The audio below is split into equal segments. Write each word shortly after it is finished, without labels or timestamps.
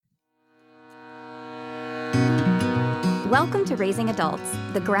Welcome to Raising Adults,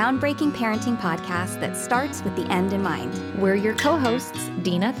 the groundbreaking parenting podcast that starts with the end in mind. We're your co-hosts,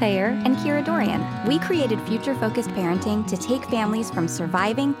 Dina Thayer and Kira Dorian. We created future-focused parenting to take families from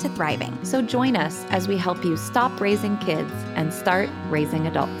surviving to thriving. So join us as we help you stop raising kids and start raising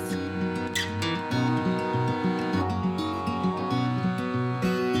adults.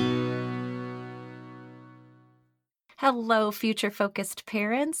 Hello, future-focused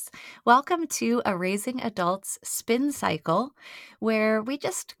parents. Welcome to a Raising Adults spin cycle, where we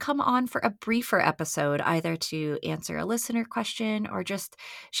just come on for a briefer episode, either to answer a listener question or just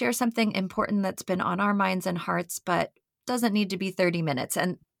share something important that's been on our minds and hearts, but doesn't need to be 30 minutes.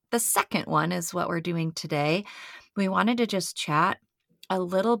 And the second one is what we're doing today. We wanted to just chat a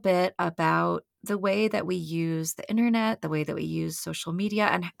little bit about the way that we use the internet, the way that we use social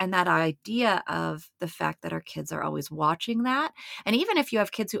media, and that idea of the fact that our kids are always watching that. And even if you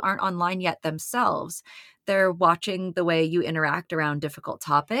have kids who aren't online yet themselves, they're watching the way you interact around difficult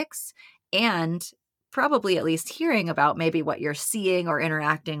topics and probably at least hearing about maybe what you're seeing or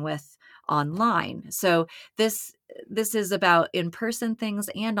interacting with online. So this is about in-person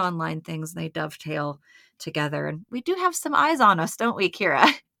things and online things. They dovetail together. And we do have some eyes on us, don't we,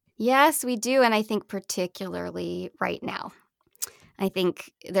 Kira? Yes, we do. And I think particularly right now. I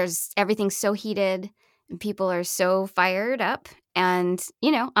think everything's so heated and people are so fired up. And,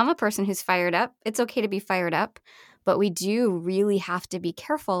 I'm a person who's fired up. It's okay to be fired up. But we do really have to be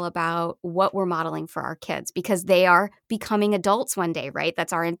careful about what we're modeling for our kids because they are becoming adults one day, right?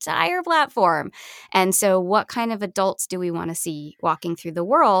 That's our entire platform. And so what kind of adults do we want to see walking through the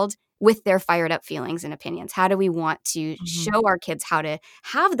world with their fired up feelings and opinions? How do we want to show our kids how to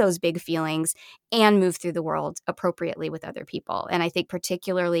have those big feelings and move through the world appropriately with other people? And I think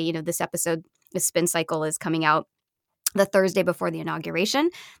particularly, this episode, the spin cycle is coming out the Thursday before the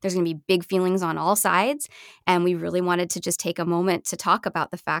inauguration. There's going to be big feelings on all sides. And we really wanted to just take a moment to talk about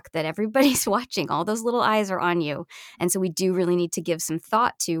the fact that everybody's watching. All those little eyes are on you. And so we do really need to give some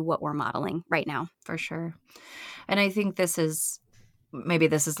thought to what we're modeling right now. For sure. And I think this is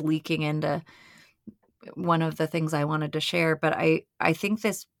leaking into one of the things I wanted to share, but I think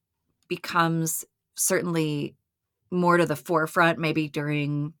this becomes certainly more to the forefront, maybe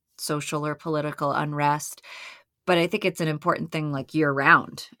during social or political unrest. But I think it's an important thing like year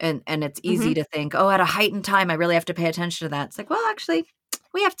round. And it's easy to think, at a heightened time, I really have to pay attention to that. It's like, well, actually,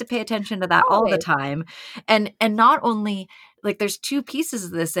 we have to pay attention to that all the time. And not only like there's two pieces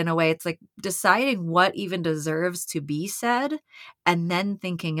of this in a way. It's like deciding what even deserves to be said and then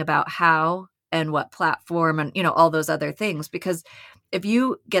thinking about how and what platform and, all those other things. Because if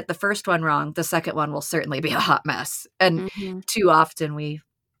you get the first one wrong, the second one will certainly be a hot mess. And too often we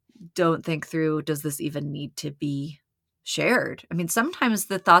don't think through, does this even need to be shared? I mean, sometimes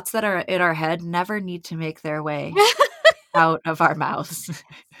the thoughts that are in our head never need to make their way out of our mouths.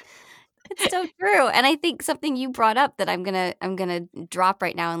 It's so true. And I think something you brought up that I'm gonna drop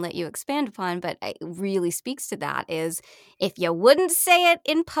right now and let you expand upon, but it really speaks to that is if you wouldn't say it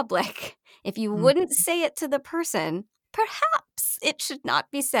in public, if you wouldn't say it to the person, perhaps it should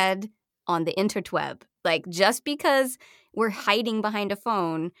not be said on the interweb. Like just because we're hiding behind a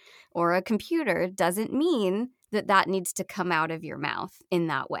phone or a computer doesn't mean that needs to come out of your mouth in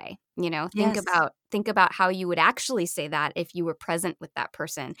that way. Think about how you would actually say that if you were present with that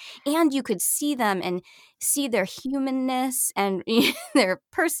person and you could see them and see their humanness and their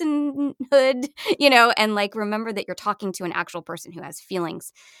personhood, and like remember that you're talking to an actual person who has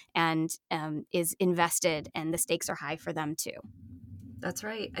feelings and is invested and the stakes are high for them too. That's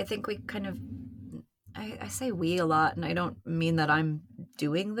right. I think we kind of I say we a lot, and I don't mean that I'm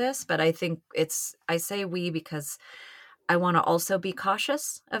doing this, but I think I say we because I want to also be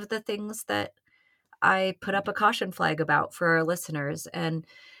cautious of the things that I put up a caution flag about for our listeners. And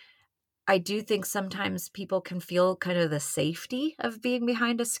I do think sometimes people can feel kind of the safety of being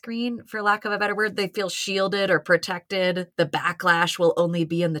behind a screen, for lack of a better word. They feel shielded or protected. The backlash will only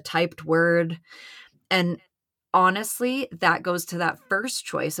be in the typed word. And honestly, that goes to that first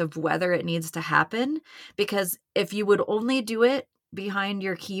choice of whether it needs to happen. Because if you would only do it behind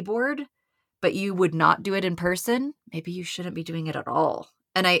your keyboard, but you would not do it in person, maybe you shouldn't be doing it at all.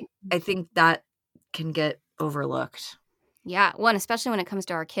 And I think that can get overlooked. Yeah. Well, and especially when it comes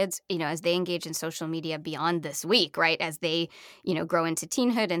to our kids, as they engage in social media beyond this week, right? As they, grow into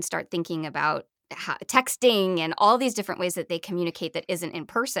teenhood and start thinking about texting and all these different ways that they communicate that isn't in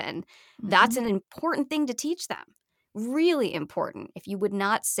person, that's an important thing to teach them. Really important. If you would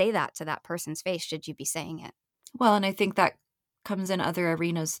not say that to that person's face, should you be saying it? Well, and I think that comes in other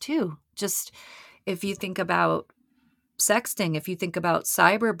arenas too. Just if you think about sexting, if you think about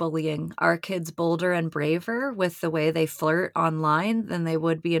cyberbullying, are kids bolder and braver with the way they flirt online than they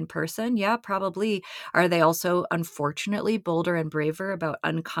would be in person? Yeah, probably. Are they also, unfortunately, bolder and braver about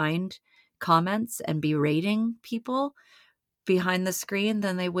unkind comments and berating people behind the screen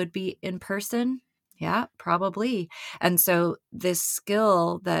than they would be in person? Yeah, probably. And so this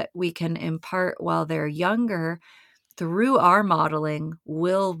skill that we can impart while they're younger through our modeling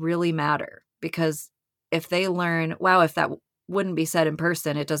will really matter, because if they learn, wow, if that wouldn't be said in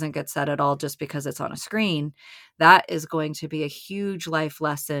person, it doesn't get said at all just because it's on a screen, that is going to be a huge life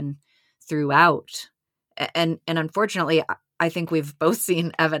lesson throughout. And unfortunately, I think we've both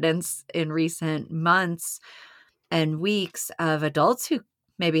seen evidence in recent months and weeks of adults who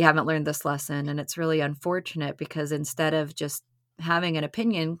maybe haven't learned this lesson. And it's really unfortunate, because instead of just having an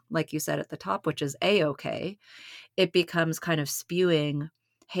opinion, like you said at the top, which is A-okay, it becomes kind of spewing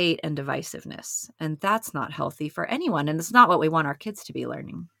hate and divisiveness. And that's not healthy for anyone. And it's not what we want our kids to be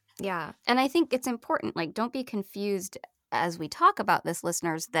learning. Yeah. And I think it's important, like, don't be confused as we talk about this,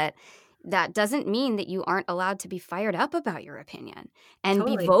 listeners, that doesn't mean that you aren't allowed to be fired up about your opinion and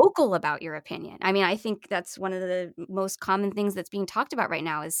Totally. be vocal about your opinion. I mean, I think that's one of the most common things that's being talked about right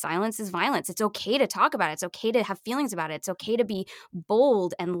now is silence is violence. It's okay to talk about it. It's okay to have feelings about it. It's okay to be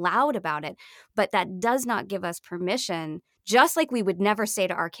bold and loud about it. But that does not give us permission, just like we would never say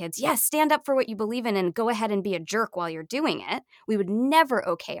to our kids, yes, stand up for what you believe in and go ahead and be a jerk while you're doing it. We would never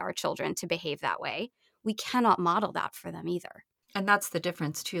okay our children to behave that way. We cannot model that for them either. And that's the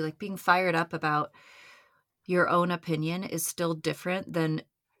difference too. Like, being fired up about your own opinion is still different than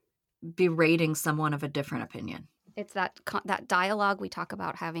berating someone of a different opinion. It's that dialogue we talk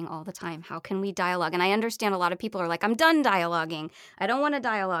about having all the time. How can we dialogue? And I understand a lot of people are like, I'm done dialoguing. I don't want to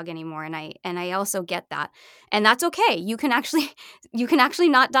dialogue anymore. And I also get that. And that's okay. You can actually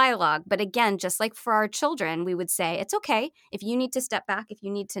not dialogue. But again, just like for our children, we would say, it's okay. If you need to step back, if you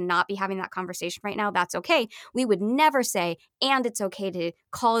need to not be having that conversation right now, that's okay. We would never say, and it's okay to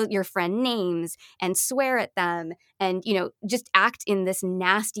call your friend names and swear at them and, just act in this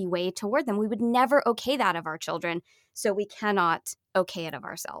nasty way toward them. We would never okay that of our children. So we cannot okay it of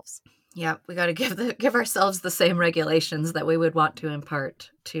ourselves. Yeah, we got to give ourselves the same regulations that we would want to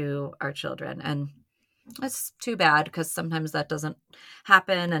impart to our children. And it's too bad, because sometimes that doesn't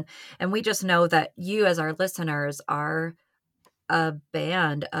happen. And we just know that you, as our listeners, are a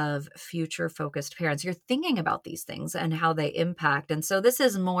band of future focused parents. You're thinking about these things and how they impact. And so this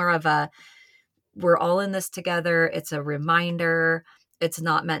is more of we're all in this together. It's a reminder. It's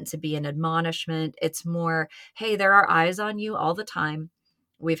not meant to be an admonishment. It's more, hey, there are eyes on you all the time.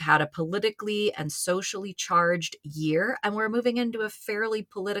 We've had a politically and socially charged year, and we're moving into a fairly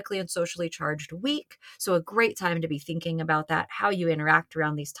politically and socially charged week. So a great time to be thinking about that, how you interact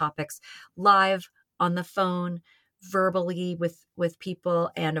around these topics, live, on the phone, verbally with people,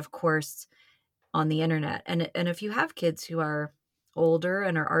 and of course on the internet. And if you have kids who are older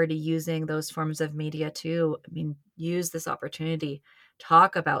and are already using those forms of media too, I mean, use this opportunity,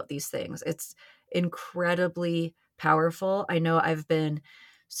 talk about these things. It's incredibly powerful. I know I've been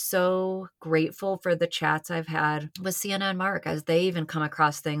so grateful for the chats I've had with Sienna and Mark, as they even come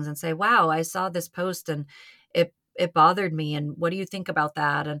across things and say, wow, I saw this post and it bothered me, and what do you think about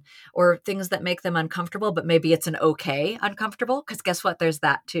that? And or things that make them uncomfortable, but maybe it's an okay uncomfortable, because guess what, there's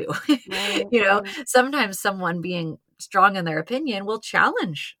that too. Right. Sometimes someone being strong in their opinion will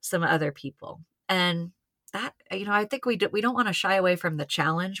challenge some other people, and that, I think we don't want to shy away from the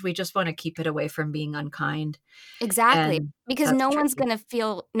challenge. We just want to keep it away from being unkind. Exactly. Because no one's going to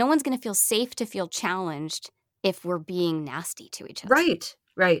feel safe to feel challenged if we're being nasty to each other.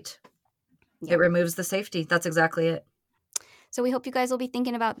 Right. Yeah. It removes the safety. That's exactly it. So we hope you guys will be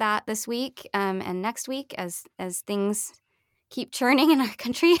thinking about that this week and next week as things keep churning in our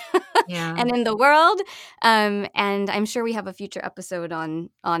country and in the world. And I'm sure we have a future episode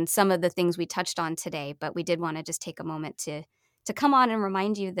on some of the things we touched on today, but we did want to just take a moment to come on and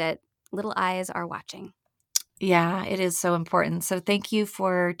remind you that little eyes are watching. Yeah, it is so important. So thank you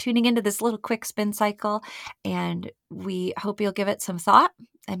for tuning into this little quick spin cycle, and we hope you'll give it some thought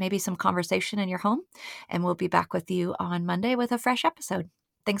and maybe some conversation in your home. And we'll be back with you on Monday with a fresh episode.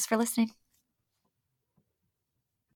 Thanks for listening.